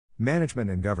Management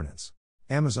and governance.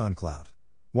 Amazon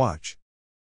CloudWatch.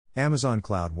 Amazon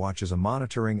CloudWatch is a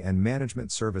monitoring and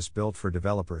management service built for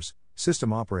developers,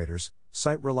 system operators,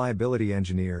 site reliability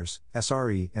engineers,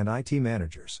 SRE, and IT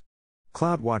managers.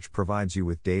 CloudWatch provides you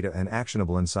with data and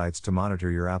actionable insights to monitor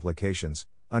your applications,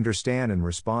 understand and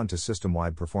respond to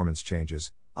system-wide performance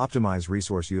changes, optimize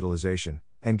resource utilization,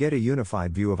 and get a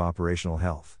unified view of operational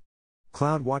health.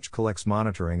 CloudWatch collects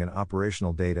monitoring and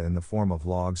operational data in the form of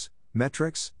logs,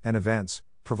 metrics, and events,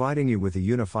 providing you with a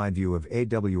unified view of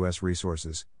AWS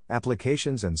resources,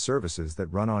 applications and services that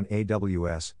run on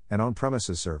AWS and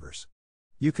on-premises servers.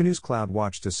 You can use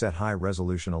CloudWatch to set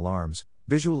high-resolution alarms,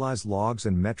 visualize logs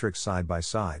and metrics side by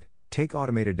side, take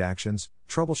automated actions,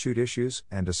 troubleshoot issues,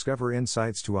 and discover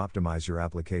insights to optimize your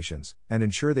applications and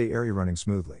ensure they are running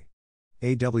smoothly.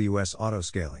 AWS Auto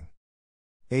Scaling.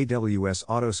 AWS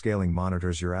Auto Scaling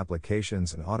monitors your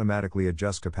applications and automatically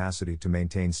adjusts capacity to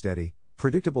maintain steady,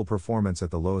 predictable performance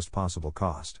at the lowest possible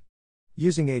cost.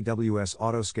 Using AWS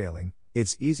Auto Scaling,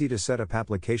 it's easy to set up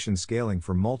application scaling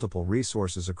for multiple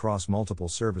resources across multiple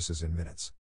services in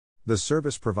minutes. The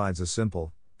service provides a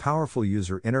simple, powerful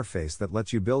user interface that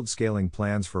lets you build scaling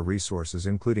plans for resources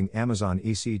including Amazon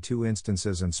EC2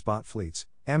 instances and spot fleets,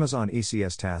 Amazon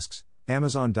ECS tasks,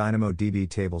 Amazon DynamoDB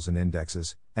tables and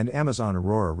indexes, and Amazon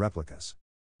Aurora replicas.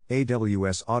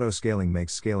 AWS Auto Scaling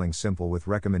makes scaling simple with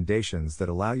recommendations that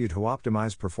allow you to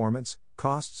optimize performance,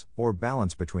 costs, or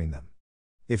balance between them.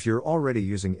 If you're already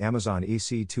using Amazon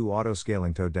EC2 Auto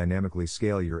Scaling to dynamically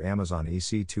scale your Amazon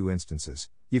EC2 instances,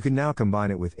 you can now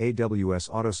combine it with AWS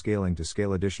Auto Scaling to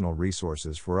scale additional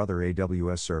resources for other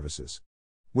AWS services.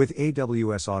 With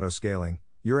AWS Auto Scaling,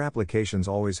 your applications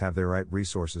always have the right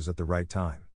resources at the right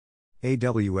time.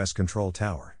 AWS Control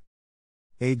Tower.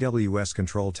 AWS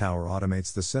Control Tower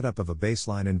automates the setup of a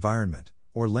baseline environment,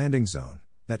 or landing zone,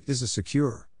 that is a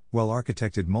secure,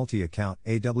 well-architected multi-account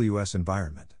AWS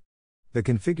environment. The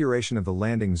configuration of the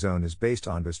landing zone is based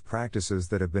on best practices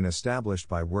that have been established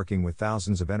by working with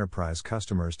thousands of enterprise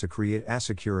customers to create a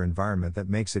secure environment that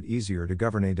makes it easier to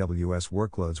govern AWS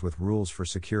workloads with rules for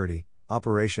security,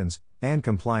 operations, and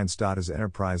compliance. As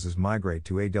enterprises migrate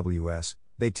to AWS,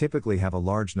 they typically have a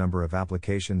large number of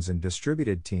applications and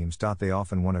distributed teams. They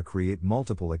often want to create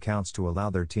multiple accounts to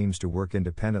allow their teams to work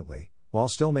independently, while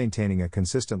still maintaining a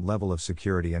consistent level of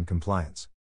security and compliance.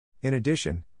 In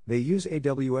addition, they use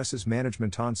AWS's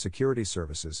management on security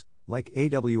services, like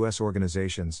AWS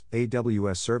Organizations,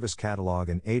 AWS Service Catalog,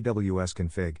 and AWS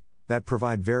Config, that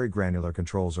provide very granular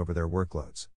controls over their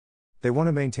workloads. They want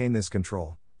to maintain this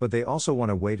control, but they also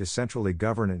want a way to centrally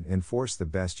govern and enforce the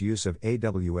best use of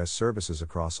AWS services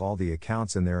across all the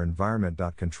accounts in their environment.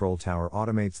 Control Tower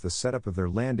automates the setup of their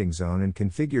landing zone and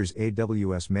configures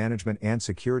AWS management and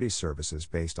security services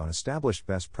based on established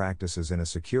best practices in a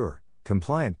secure,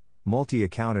 compliant,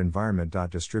 multi-account environment.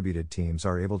 Distributed teams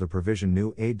are able to provision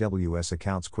new AWS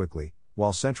accounts quickly,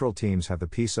 while central teams have the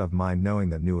peace of mind knowing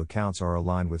that new accounts are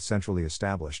aligned with centrally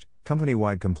established,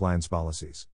 company-wide compliance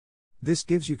policies. This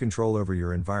gives you control over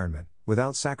your environment,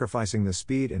 without sacrificing the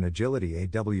speed and agility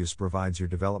AWS provides your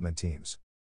development teams.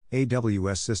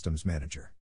 AWS Systems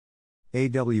Manager.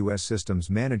 AWS Systems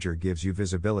Manager gives you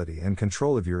visibility and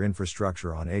control of your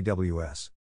infrastructure on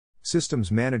AWS.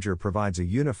 Systems Manager provides a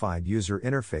unified user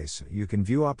interface so you can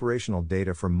view operational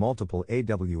data from multiple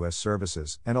AWS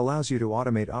services and allows you to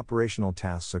automate operational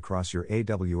tasks across your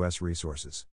AWS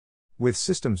resources. With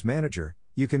Systems Manager,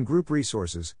 you can group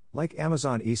resources, like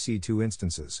Amazon EC2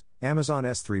 instances, Amazon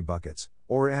S3 buckets,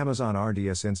 or Amazon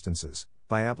RDS instances,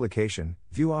 by application,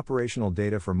 view operational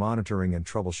data for monitoring and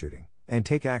troubleshooting, and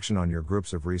take action on your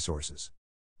groups of resources.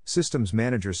 Systems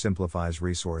Manager simplifies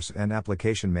resource and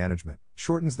application management,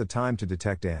 shortens the time to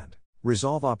detect and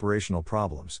resolve operational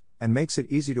problems, and makes it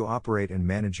easy to operate and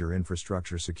manage your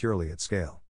infrastructure securely at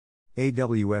scale.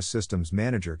 AWS Systems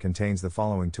Manager contains the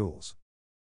following tools.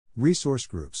 Resource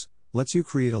Groups lets you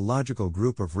create a logical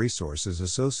group of resources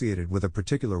associated with a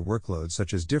particular workload,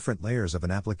 such as different layers of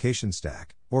an application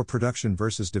stack, or production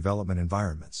versus development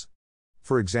environments.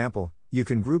 For example, you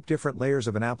can group different layers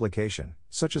of an application,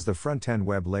 such as the front-end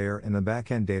web layer and the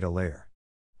back-end data layer.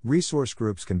 Resource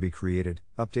groups can be created,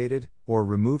 updated, or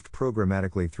removed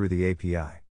programmatically through the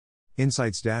API.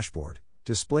 Insights Dashboard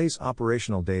displays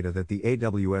operational data that the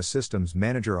AWS Systems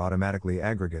Manager automatically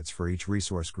aggregates for each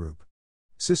resource group.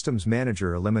 Systems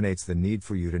Manager eliminates the need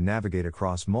for you to navigate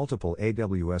across multiple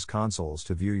AWS consoles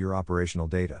to view your operational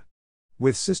data.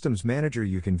 With Systems Manager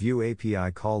you can view API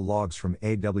call logs from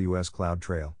AWS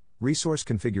CloudTrail, resource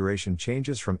configuration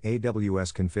changes from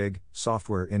AWS Config,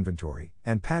 software inventory,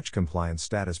 and patch compliance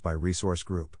status by resource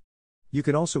group. You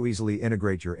can also easily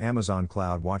integrate your Amazon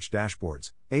CloudWatch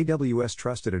dashboards, AWS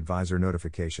Trusted Advisor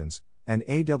notifications, and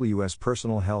AWS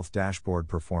Personal Health Dashboard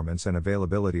performance and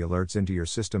availability alerts into your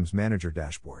Systems Manager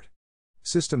dashboard.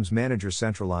 Systems Manager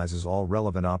centralizes all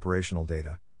relevant operational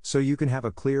data, so you can have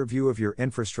a clear view of your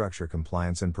infrastructure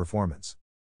compliance and performance.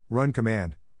 Run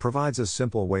command provides a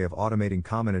simple way of automating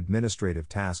common administrative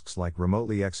tasks like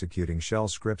remotely executing shell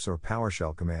scripts or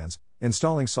PowerShell commands,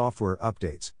 installing software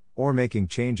updates, or making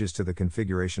changes to the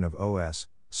configuration of OS,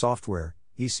 software,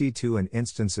 EC2 and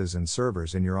instances and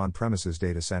servers in your on-premises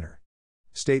data center.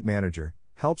 State Manager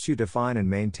helps you define and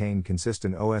maintain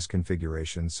consistent OS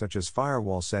configurations such as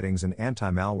firewall settings and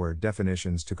anti-malware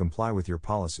definitions to comply with your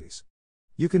policies.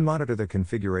 You can monitor the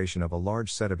configuration of a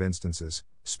large set of instances,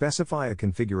 specify a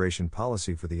configuration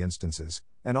policy for the instances,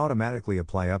 and automatically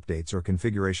apply updates or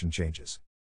configuration changes.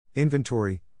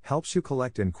 Inventory helps you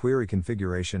collect and query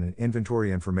configuration and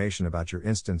inventory information about your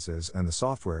instances and the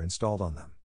software installed on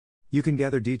them. You can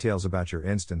gather details about your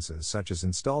instances such as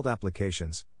installed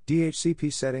applications,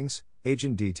 DHCP settings,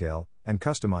 agent detail, and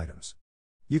custom items.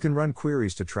 You can run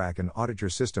queries to track and audit your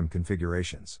system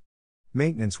configurations.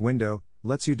 Maintenance window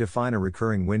lets you define a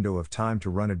recurring window of time to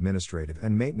run administrative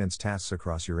and maintenance tasks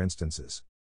across your instances.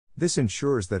 This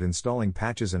ensures that installing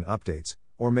patches and updates,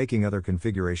 or making other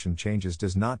configuration changes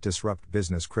does not disrupt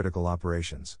business-critical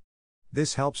operations.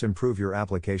 This helps improve your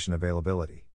application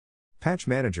availability. Patch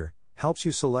Manager helps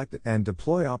you select and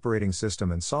deploy operating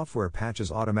system and software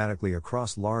patches automatically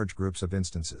across large groups of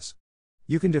instances.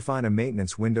 You can define a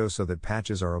maintenance window so that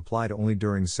patches are applied only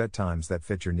during set times that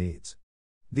fit your needs.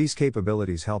 These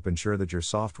capabilities help ensure that your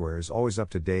software is always up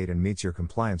to date and meets your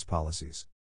compliance policies.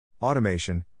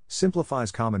 Automation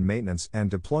simplifies common maintenance and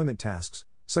deployment tasks,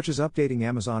 such as updating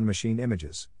Amazon Machine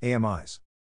Images, AMIs.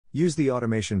 Use the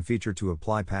automation feature to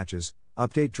apply patches,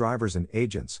 update drivers and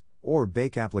agents, or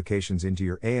bake applications into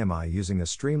your AMI using a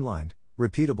streamlined,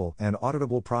 repeatable, and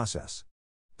auditable process.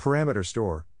 Parameter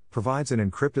Store provides an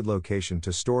encrypted location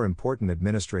to store important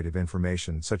administrative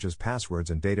information such as passwords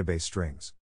and database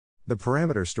strings. The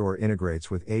Parameter Store integrates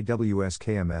with AWS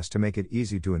KMS to make it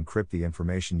easy to encrypt the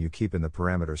information you keep in the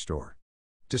Parameter Store.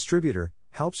 Distributor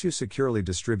helps you securely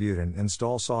distribute and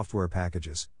install software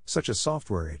packages, such as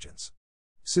software agents.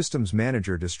 Systems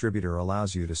Manager Distributor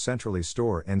allows you to centrally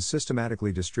store and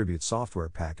systematically distribute software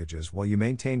packages while you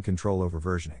maintain control over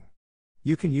versioning.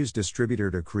 You can use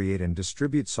Distributor to create and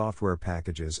distribute software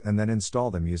packages and then install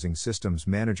them using Systems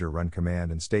Manager Run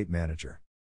Command and State Manager.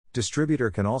 Distributor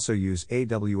can also use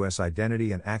AWS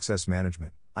Identity and Access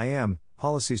Management (IAM)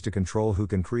 policies to control who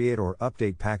can create or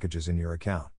update packages in your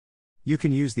account. You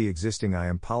can use the existing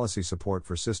IAM policy support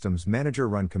for Systems Manager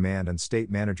Run Command and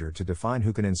State Manager to define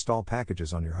who can install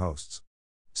packages on your hosts.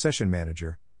 Session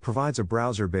Manager provides a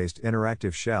browser-based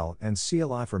interactive shell and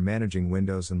CLI for managing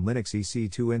Windows and Linux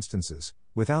EC2 instances,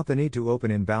 without the need to open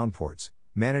inbound ports,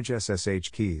 manage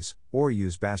SSH keys, or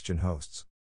use bastion hosts.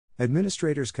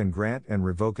 Administrators can grant and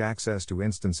revoke access to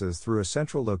instances through a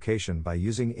central location by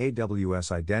using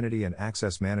AWS Identity and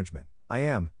Access Management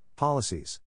 (IAM)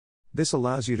 policies. This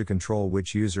allows you to control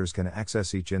which users can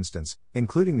access each instance,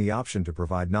 including the option to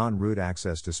provide non-root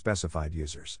access to specified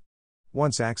users.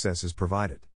 Once access is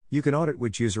provided, you can audit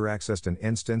which user accessed an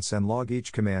instance and log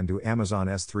each command to Amazon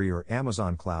S3 or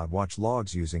Amazon CloudWatch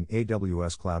logs using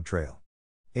AWS CloudTrail.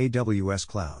 AWS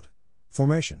Cloud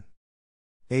Formation.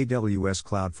 AWS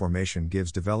CloudFormation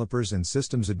gives developers and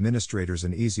systems administrators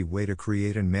an easy way to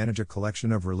create and manage a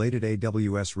collection of related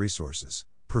AWS resources,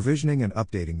 provisioning and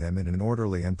updating them in an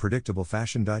orderly and predictable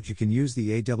fashion. You can use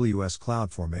the AWS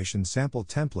CloudFormation sample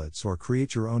templates or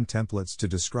create your own templates to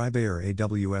describe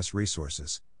AWS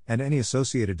resources, and any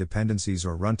associated dependencies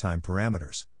or runtime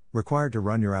parameters required to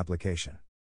run your application.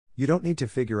 You don't need to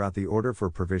figure out the order for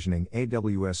provisioning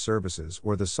AWS services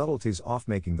or the subtleties of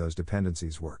making those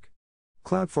dependencies work.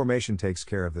 CloudFormation takes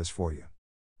care of this for you.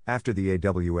 After the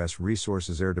AWS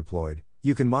resources are deployed,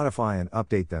 you can modify and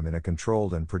update them in a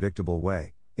controlled and predictable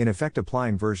way, in effect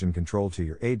applying version control to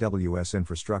your AWS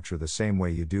infrastructure the same way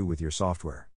you do with your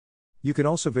software. You can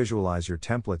also visualize your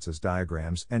templates as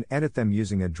diagrams and edit them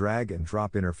using a drag and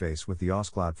drop interface with the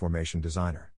AWS CloudFormation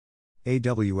Designer.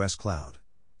 AWS Cloud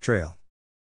Trail.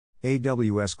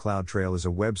 AWS CloudTrail is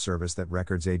a web service that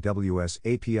records AWS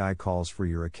API calls for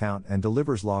your account and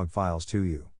delivers log files to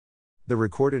you. The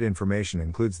recorded information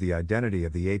includes the identity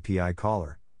of the API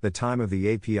caller, the time of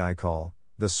the API call,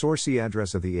 the source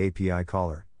address of the API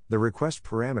caller, the request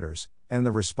parameters, and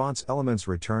the response elements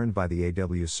returned by the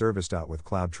AWS service. With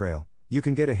CloudTrail, you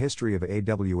can get a history of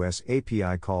AWS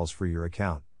API calls for your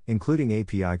account, including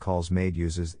API calls made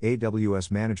uses AWS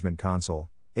Management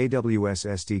Console, AWS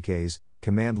SDKs,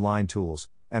 command line tools,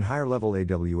 and higher-level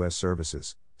AWS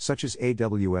services, such as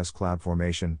AWS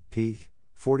CloudFormation,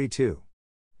 P42.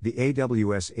 The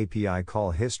AWS API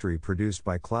call history produced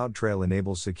by CloudTrail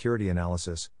enables security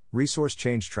analysis, resource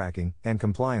change tracking, and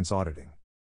compliance auditing.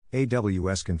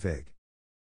 AWS Config.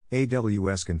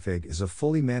 AWS Config is a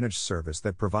fully managed service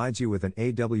that provides you with an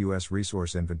AWS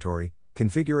resource inventory,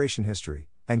 configuration history,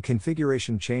 and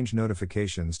configuration change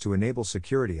notifications to enable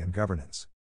security and governance.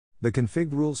 The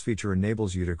Config Rules feature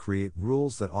enables you to create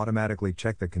rules that automatically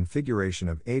check the configuration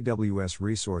of AWS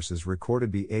resources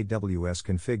recorded by AWS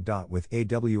Config. With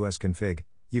AWS Config,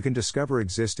 you can discover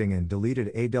existing and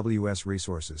deleted AWS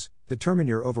resources, determine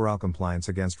your overall compliance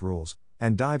against rules,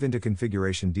 and dive into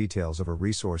configuration details of a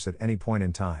resource at any point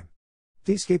in time.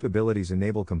 These capabilities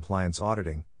enable compliance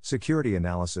auditing, security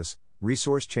analysis,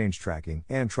 resource change tracking,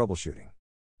 and troubleshooting.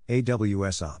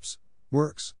 AWS Ops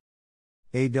Works.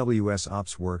 AWS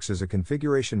Ops Works is a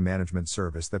configuration management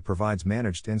service that provides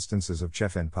managed instances of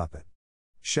Chef and Puppet.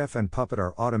 Chef and Puppet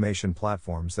are automation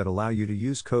platforms that allow you to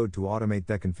use code to automate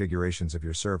the configurations of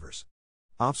your servers.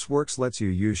 OpsWorks lets you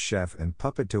use Chef and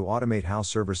Puppet to automate how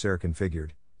servers are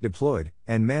configured, deployed,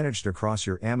 and managed across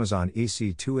your Amazon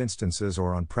EC2 instances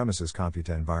or on-premises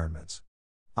Computa environments.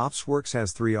 OpsWorks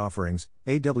has 3 offerings: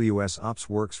 AWS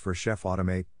OpsWorks for Chef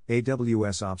Automate,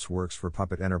 AWS OpsWorks for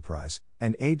Puppet Enterprise,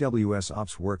 and AWS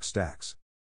OpsWorks Stacks.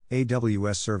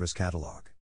 AWS Service Catalog.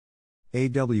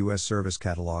 AWS Service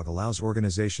Catalog allows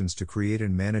organizations to create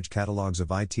and manage catalogs of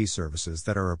IT services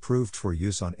that are approved for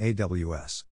use on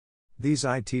AWS. These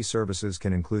IT services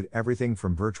can include everything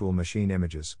from virtual machine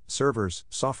images, servers,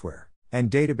 software,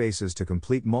 and databases to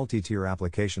complete multi-tier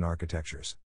application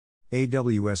architectures.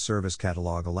 AWS Service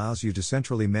Catalog allows you to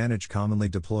centrally manage commonly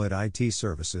deployed IT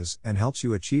services and helps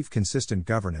you achieve consistent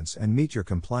governance and meet your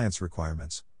compliance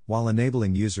requirements, while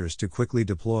enabling users to quickly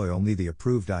deploy only the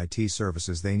approved IT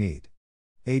services they need.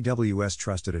 AWS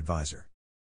Trusted Advisor.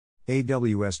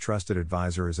 AWS Trusted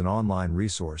Advisor is an online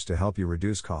resource to help you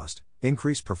reduce cost,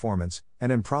 increase performance,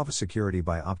 and improve security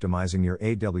by optimizing your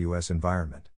AWS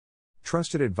environment.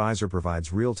 Trusted Advisor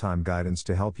provides real-time guidance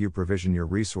to help you provision your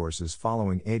resources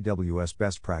following AWS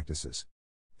best practices.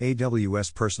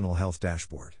 AWS Personal Health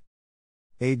Dashboard.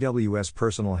 AWS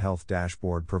Personal Health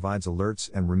Dashboard provides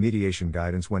alerts and remediation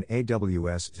guidance when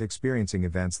AWS is experiencing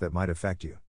events that might affect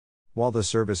you. While the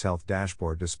Service Health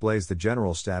Dashboard displays the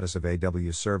general status of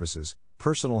AWS services,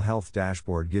 Personal Health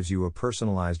Dashboard gives you a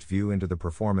personalized view into the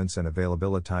performance and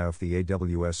availability of the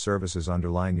AWS services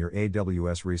underlying your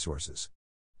AWS resources.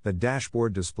 The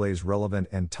dashboard displays relevant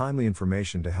and timely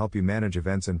information to help you manage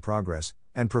events in progress,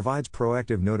 and provides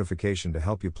proactive notification to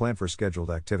help you plan for scheduled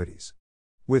activities.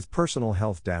 With Personal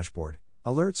Health Dashboard,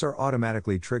 alerts are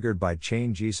automatically triggered by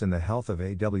changes in the health of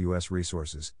AWS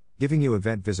resources, giving you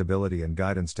event visibility and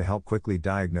guidance to help quickly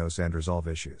diagnose and resolve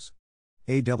issues.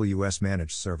 AWS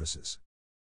Managed Services.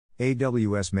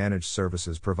 AWS Managed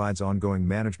Services provides ongoing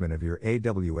management of your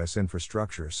AWS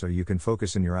infrastructure so you can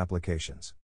focus in your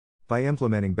applications. By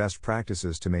implementing best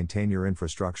practices to maintain your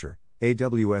infrastructure,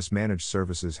 AWS Managed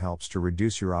Services helps to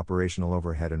reduce your operational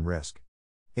overhead and risk.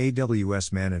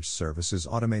 AWS Managed Services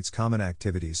automates common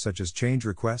activities such as change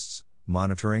requests,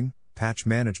 monitoring, patch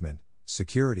management,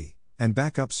 security, and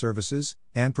backup services,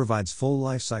 and provides full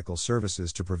lifecycle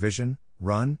services to provision,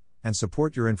 run, and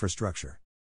support your infrastructure.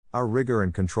 Our rigor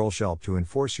and control help to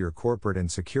enforce your corporate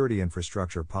and security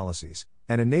infrastructure policies,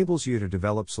 and enables you to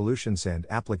develop solutions and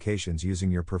applications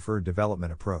using your preferred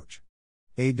development approach.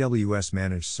 AWS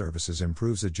Managed Services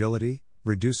improves agility,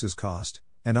 reduces cost,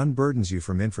 and unburdens you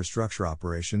from infrastructure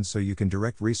operations so you can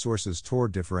direct resources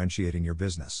toward differentiating your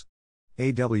business.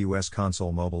 AWS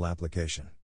Console Mobile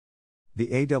Application. The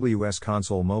AWS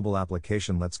Console mobile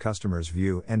application lets customers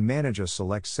view and manage a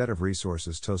select set of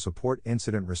resources to support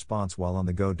incident response while on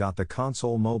the go. The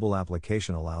Console mobile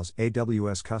application allows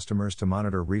AWS customers to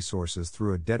monitor resources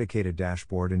through a dedicated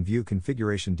dashboard and view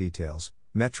configuration details,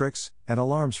 metrics, and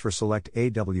alarms for select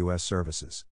AWS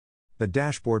services. The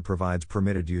dashboard provides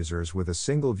permitted users with a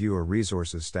single view of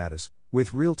resources status,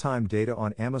 with real-time data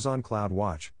on Amazon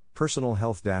CloudWatch, Personal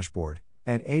Health Dashboard,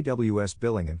 and AWS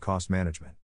billing and cost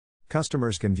management.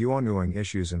 Customers can view ongoing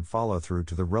issues and follow through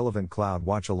to the relevant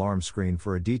CloudWatch alarm screen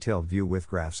for a detailed view with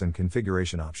graphs and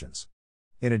configuration options.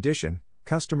 In addition,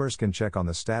 customers can check on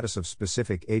the status of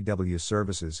specific AWS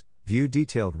services, view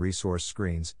detailed resource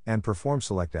screens, and perform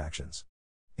select actions.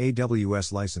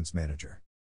 AWS License Manager.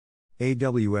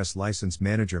 AWS License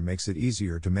Manager makes it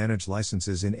easier to manage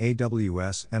licenses in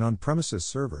AWS and on-premises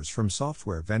servers from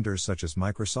software vendors such as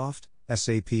Microsoft,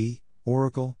 SAP,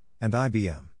 Oracle, and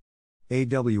IBM.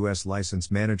 AWS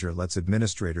License Manager lets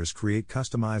administrators create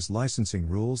customized licensing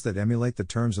rules that emulate the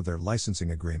terms of their licensing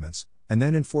agreements, and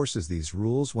then enforces these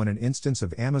rules when an instance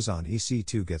of Amazon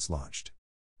EC2 gets launched.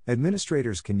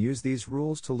 Administrators can use these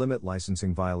rules to limit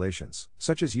licensing violations,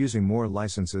 such as using more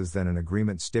licenses than an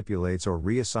agreement stipulates or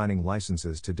reassigning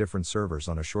licenses to different servers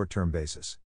on a short-term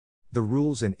basis. The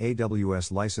rules in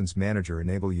AWS License Manager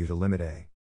enable you to limit a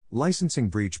licensing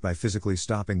breach by physically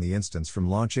stopping the instance from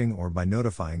launching or by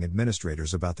notifying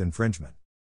administrators about the infringement.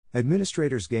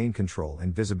 Administrators gain control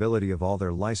and visibility of all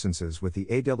their licenses with the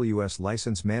AWS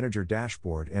License Manager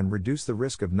dashboard and reduce the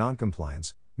risk of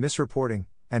noncompliance, misreporting,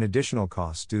 and additional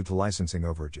costs due to licensing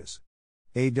overages.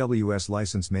 AWS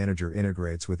License Manager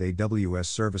integrates with AWS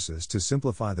services to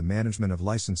simplify the management of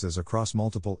licenses across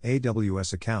multiple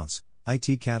AWS accounts,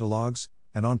 IT catalogs,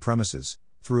 and on-premises,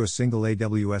 through a single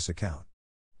AWS account.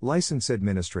 License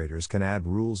administrators can add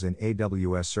rules in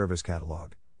AWS Service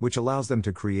Catalog, which allows them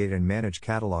to create and manage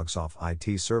catalogs of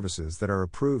IT services that are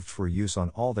approved for use on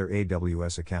all their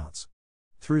AWS accounts.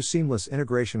 Through seamless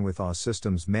integration with AWS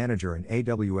Systems Manager and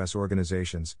AWS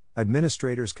organizations,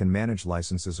 administrators can manage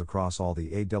licenses across all the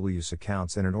AWS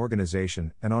accounts in an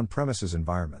organization and on-premises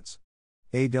environments.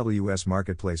 AWS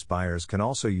Marketplace buyers can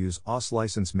also use AWS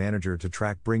License Manager to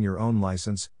track Bring Your Own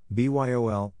License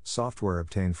 (BYOL) software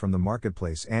obtained from the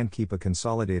marketplace and keep a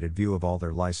consolidated view of all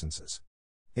their licenses.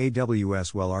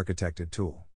 AWS Well-Architected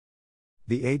Tool.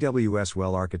 The AWS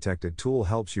Well-Architected Tool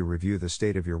helps you review the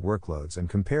state of your workloads and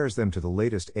compares them to the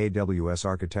latest AWS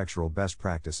architectural best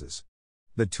practices.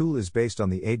 The tool is based on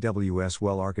the AWS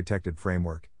Well-Architected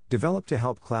framework, developed to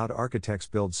help cloud architects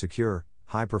build secure,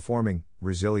 high-performing,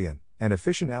 resilient, and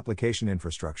efficient application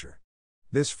infrastructure.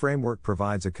 This framework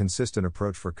provides a consistent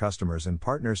approach for customers and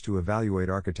partners to evaluate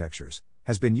architectures,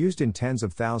 has been used in tens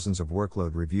of thousands of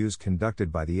workload reviews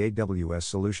conducted by the AWS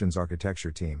Solutions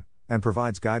Architecture team, and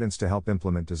provides guidance to help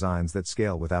implement designs that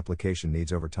scale with application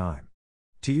needs over time.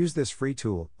 To use this free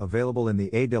tool, available in the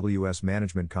AWS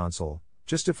Management Console,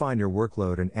 just define your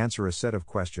workload and answer a set of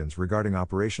questions regarding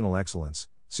operational excellence,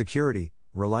 security,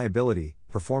 reliability,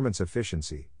 performance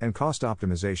efficiency, and cost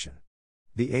optimization.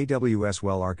 The AWS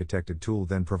Well-Architected tool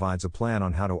then provides a plan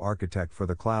on how to architect for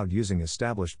the cloud using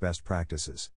established best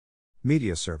practices.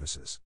 Media services.